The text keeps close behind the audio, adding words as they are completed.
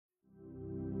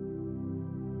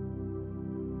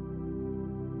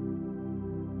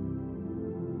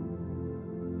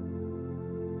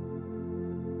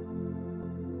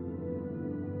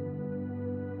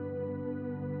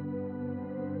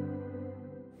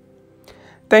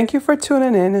Thank you for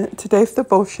tuning in. Today's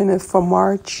devotion is for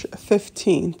March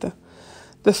 15th.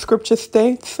 The scripture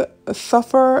states,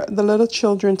 "Suffer the little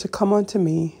children to come unto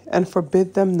me, and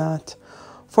forbid them not,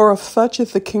 for of such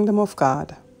is the kingdom of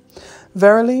God.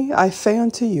 Verily I say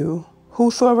unto you,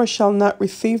 whosoever shall not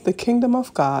receive the kingdom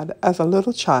of God as a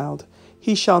little child,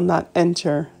 he shall not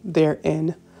enter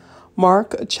therein."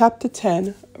 Mark chapter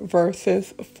 10,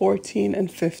 verses 14 and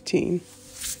 15.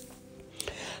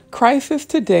 Christ is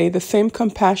today the same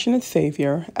compassionate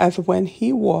Savior as when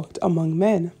he walked among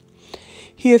men.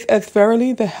 He is as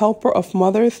verily the helper of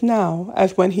mothers now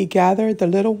as when he gathered the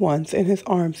little ones in his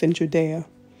arms in Judea.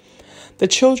 The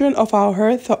children of our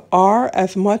earth are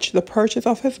as much the purchase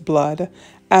of his blood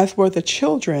as were the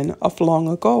children of long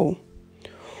ago.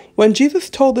 When Jesus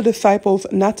told the disciples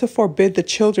not to forbid the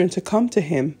children to come to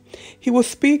him, he was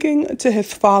speaking to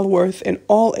his followers in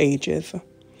all ages,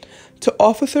 to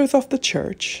officers of the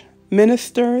church,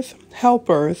 ministers,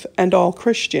 helpers, and all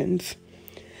Christians.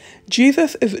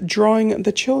 Jesus is drawing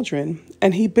the children,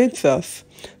 and he bids us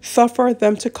suffer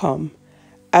them to come,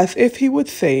 as if he would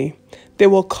say, they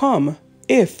will come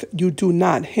if you do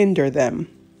not hinder them.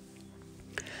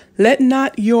 Let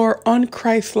not your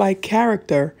unchristlike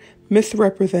character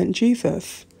misrepresent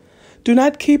Jesus. Do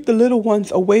not keep the little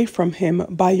ones away from him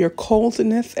by your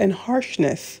coldness and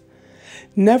harshness.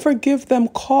 Never give them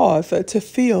cause to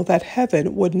feel that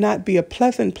heaven would not be a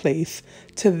pleasant place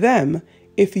to them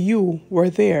if you were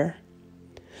there.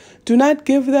 Do not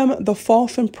give them the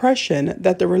false impression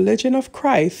that the religion of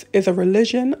Christ is a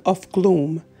religion of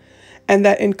gloom, and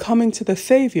that in coming to the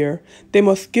Savior, they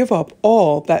must give up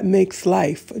all that makes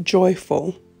life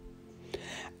joyful.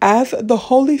 As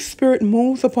the Holy Spirit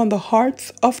moves upon the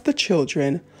hearts of the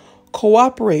children,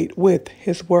 cooperate with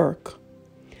his work.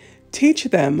 Teach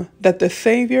them that the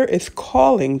Savior is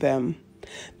calling them,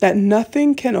 that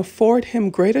nothing can afford him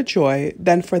greater joy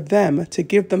than for them to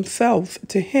give themselves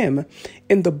to him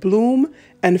in the bloom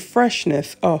and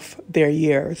freshness of their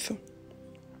years.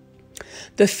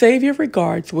 The Savior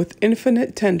regards with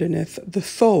infinite tenderness the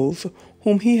souls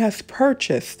whom he has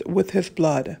purchased with his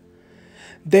blood.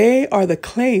 They are the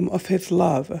claim of his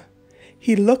love.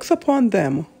 He looks upon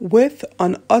them with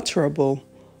unutterable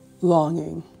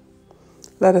longing.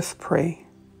 Let us pray.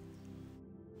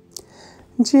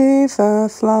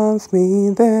 Jesus loves me,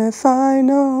 this I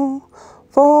know,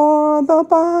 for the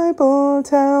Bible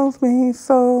tells me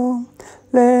so.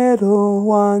 Little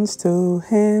ones to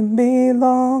him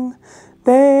belong.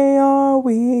 They are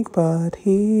weak, but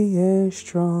he is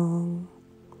strong.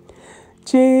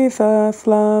 Jesus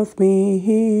loves me,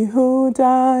 he who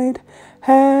died,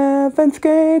 heaven's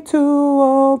gate to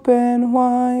open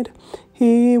wide.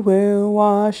 He will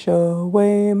wash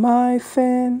away my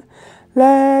sin.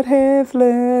 Let his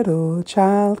little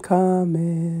child come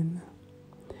in.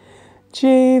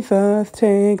 Jesus,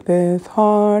 take this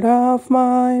heart of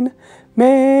mine,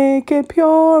 make it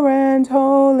pure and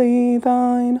wholly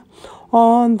thine.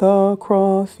 On the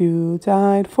cross you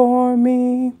died for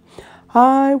me.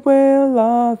 I will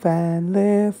love and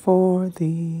live for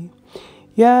thee.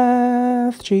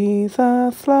 Yes,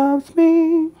 Jesus loves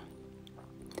me.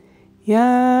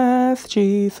 Yes,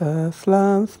 Jesus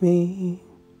loves me.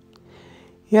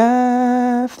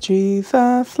 Yes,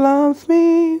 Jesus loves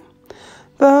me.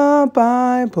 The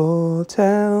Bible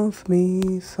tells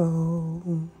me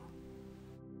so.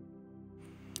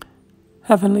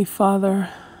 Heavenly Father,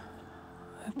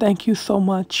 thank you so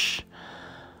much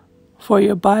for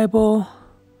your Bible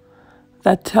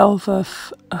that tells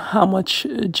us how much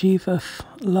Jesus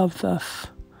loves us.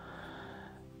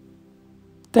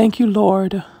 Thank you,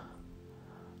 Lord,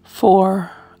 for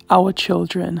our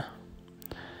children.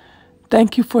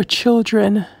 Thank you for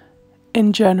children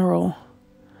in general.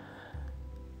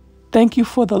 Thank you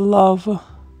for the love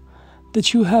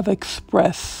that you have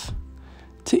expressed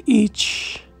to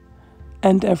each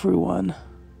and everyone.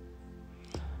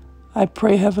 I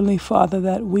pray, Heavenly Father,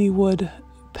 that we would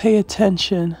pay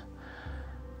attention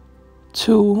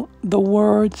to the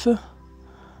words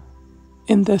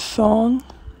in this song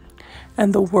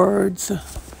and the words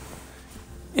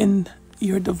in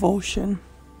your devotion.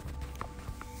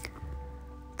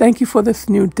 Thank you for this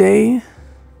new day.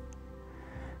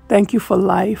 Thank you for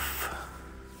life.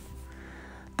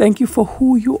 Thank you for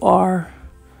who you are,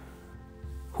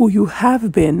 who you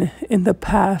have been in the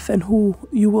past, and who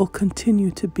you will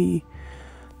continue to be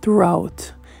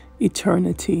throughout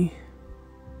eternity.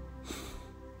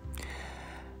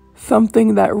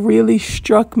 Something that really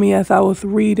struck me as I was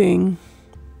reading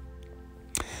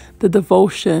the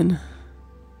devotion,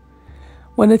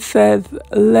 when it says,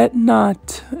 "Let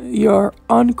not your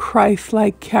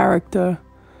unchristlike character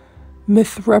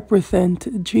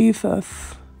misrepresent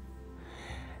Jesus."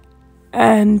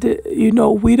 And,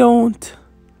 we don't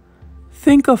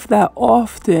think of that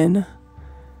often,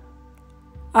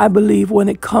 I believe, when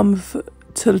it comes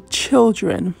to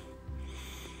children.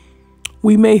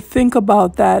 We may think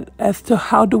about that as to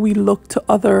how do we look to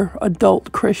other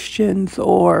adult Christians,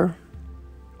 or,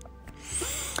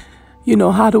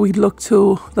 how do we look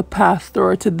to the pastor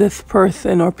or to this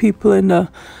person or people in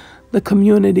the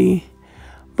community.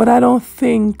 But I don't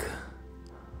think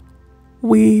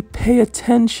we pay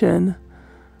attention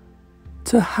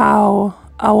to how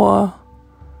our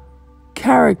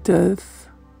characters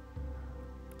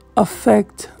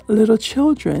affect little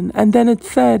children. And then it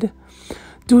said,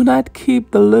 do not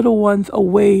keep the little ones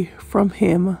away from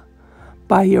him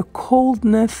by your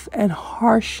coldness and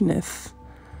harshness.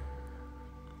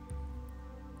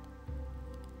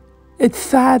 It's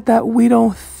sad that we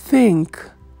don't think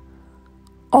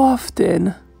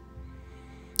often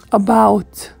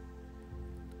about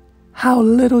how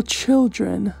little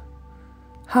children,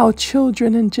 how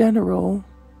children in general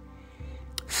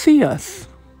see us.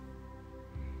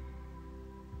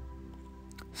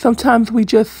 Sometimes we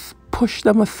just push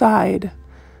them aside.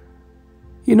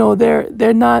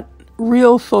 They're not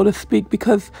real, so to speak,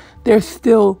 because they're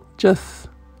still just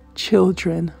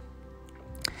children.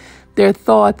 Their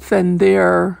thoughts and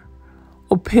their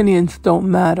opinions don't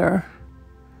matter.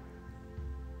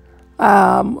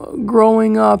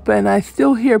 Growing up, and I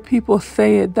still hear people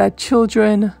say it, that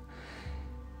children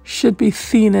should be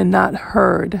seen and not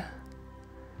heard.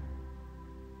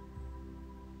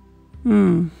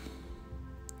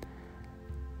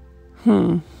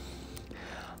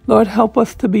 Lord, help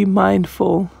us to be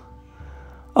mindful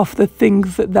of the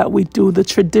things that we do, the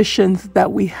traditions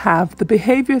that we have, the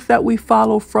behaviors that we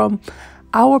follow from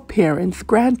our parents,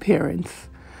 grandparents.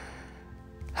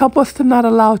 Help us to not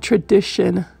allow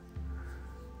tradition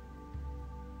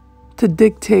to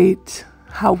dictate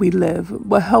how we live,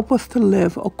 but help us to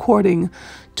live according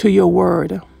to your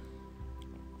word,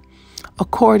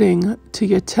 according to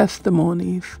your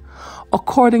testimonies,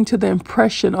 according to the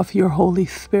impression of your Holy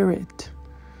Spirit.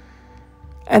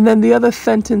 And then the other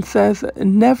sentence says,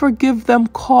 never give them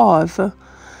cause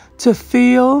to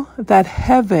feel that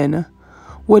heaven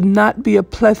would not be a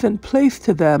pleasant place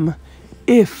to them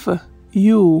if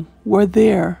you were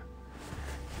there.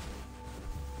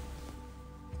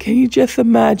 Can you just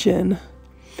imagine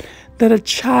that a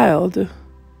child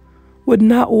would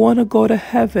not want to go to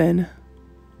heaven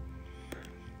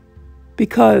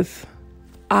because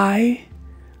I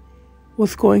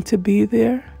was going to be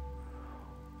there,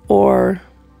 or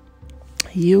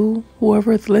you,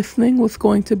 whoever is listening, was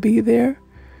going to be there?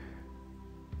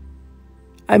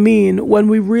 I mean, when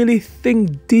we really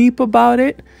think deep about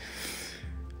it,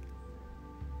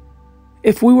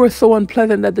 if we were so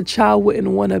unpleasant that the child wouldn't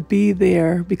want to be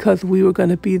there because we were going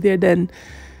to be there, then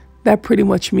that pretty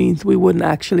much means we wouldn't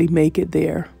actually make it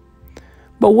there.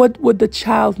 But what would the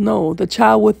child know? The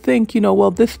child would think, well,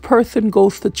 this person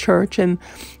goes to church, and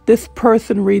this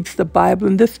person reads the Bible,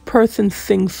 and this person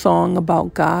sings song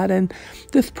about God, and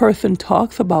this person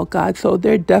talks about God, so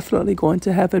they're definitely going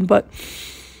to heaven. But,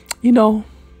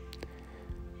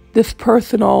 this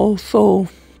person also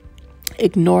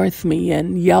ignores me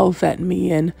and yells at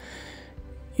me, and,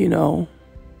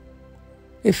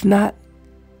 it's not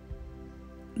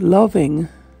loving.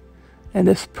 And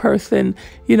this person,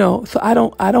 so I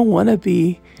don't want to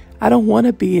be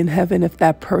in heaven if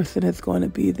that person is going to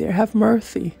be there. Have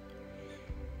mercy.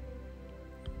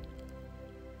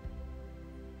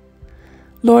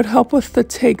 Lord, help us to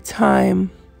take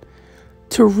time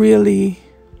to really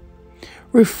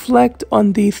reflect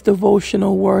on these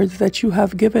devotional words that you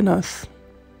have given us.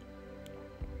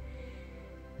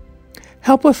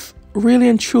 Help us really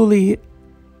and truly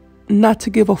not to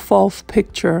give a false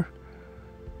picture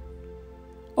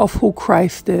of who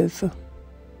Christ is.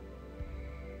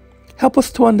 Help us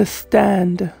to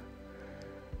understand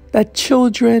that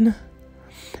children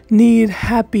need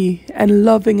happy and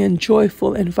loving and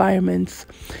joyful environments.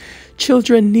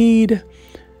 Children need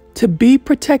to be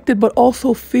protected but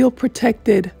also feel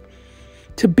protected,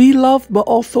 to be loved but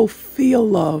also feel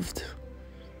loved.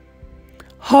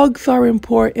 Hugs are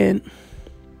important.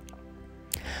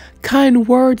 Kind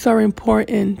words are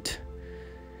important.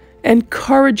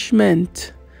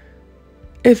 Encouragement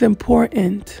is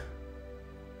important.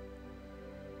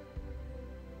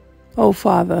 Oh,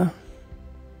 Father,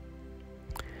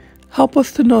 help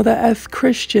us to know that as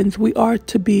Christians, we are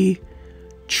to be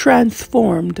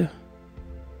transformed.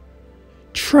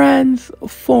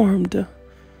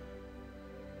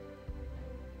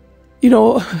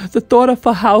 The thought of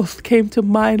a house came to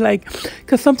mind,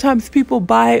 because sometimes people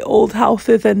buy old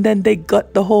houses and then they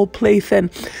gut the whole place and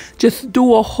just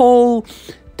do a whole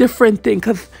different thing,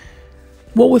 because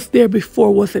what was there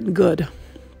before wasn't good.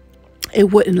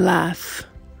 It wouldn't last.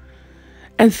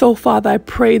 And so, Father, I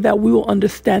pray that we will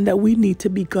understand that we need to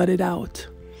be gutted out.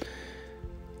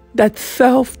 That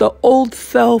the old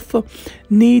self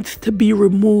needs to be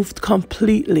removed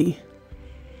completely.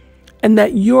 And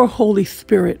that your Holy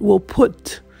Spirit will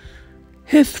put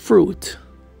his fruit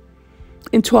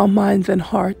into our minds and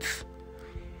hearts,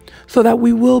 so that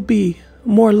we will be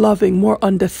more loving, more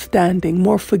understanding,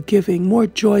 more forgiving, more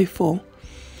joyful,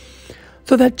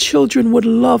 so that children would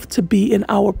love to be in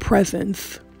our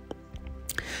presence.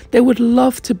 They would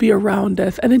love to be around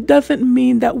us. And it doesn't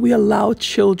mean that we allow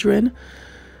children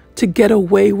to get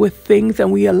away with things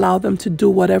and we allow them to do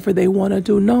whatever they want to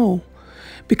do. No.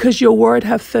 Because your word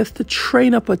has says to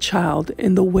train up a child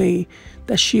in the way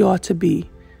that she ought to be,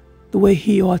 the way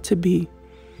he ought to be.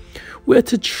 We're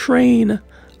to train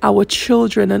our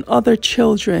children and other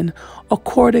children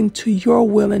according to your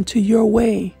will and to your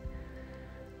way.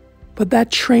 But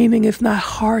that training is not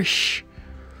harsh.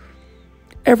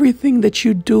 Everything that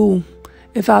you do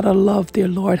is out of love, dear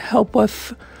Lord. Help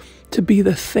us to be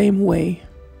the same way.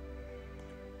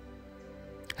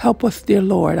 Help us, dear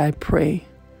Lord, I pray.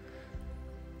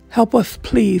 Help us,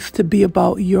 please, to be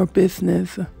about your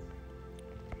business.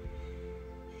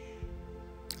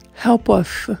 Help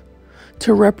us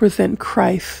to represent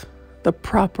Christ the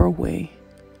proper way.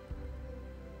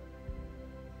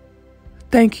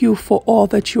 Thank you for all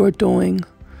that you are doing.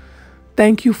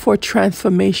 Thank you for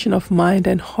transformation of mind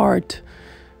and heart,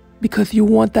 because you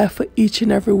want that for each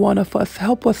and every one of us.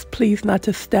 Help us, please, not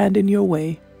to stand in your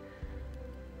way.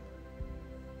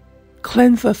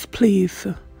 Cleanse us, please.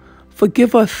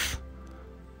 Forgive us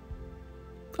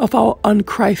of our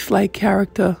unchristlike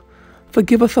character.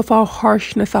 Forgive us of our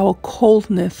harshness, our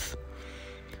coldness.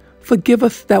 Forgive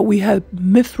us that we have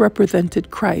misrepresented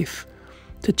Christ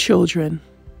to children.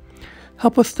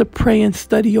 Help us to pray and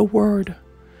study your word.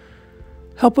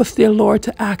 Help us, dear Lord,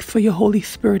 to ask for your Holy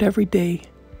Spirit every day.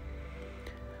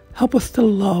 Help us to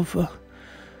love,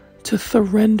 to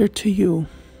surrender to you.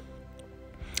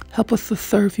 Help us to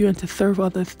serve you and to serve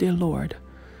others, dear Lord.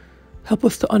 Help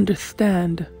us to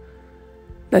understand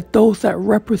that those that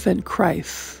represent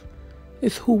Christ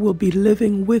is who will be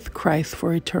living with Christ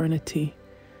for eternity.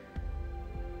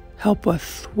 Help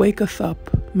us, wake us up.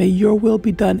 May your will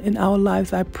be done in our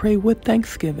lives, I pray, with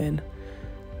thanksgiving.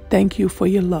 Thank you for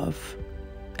your love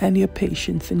and your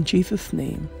patience. In Jesus'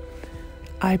 name,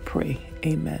 I pray.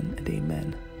 Amen and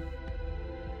amen.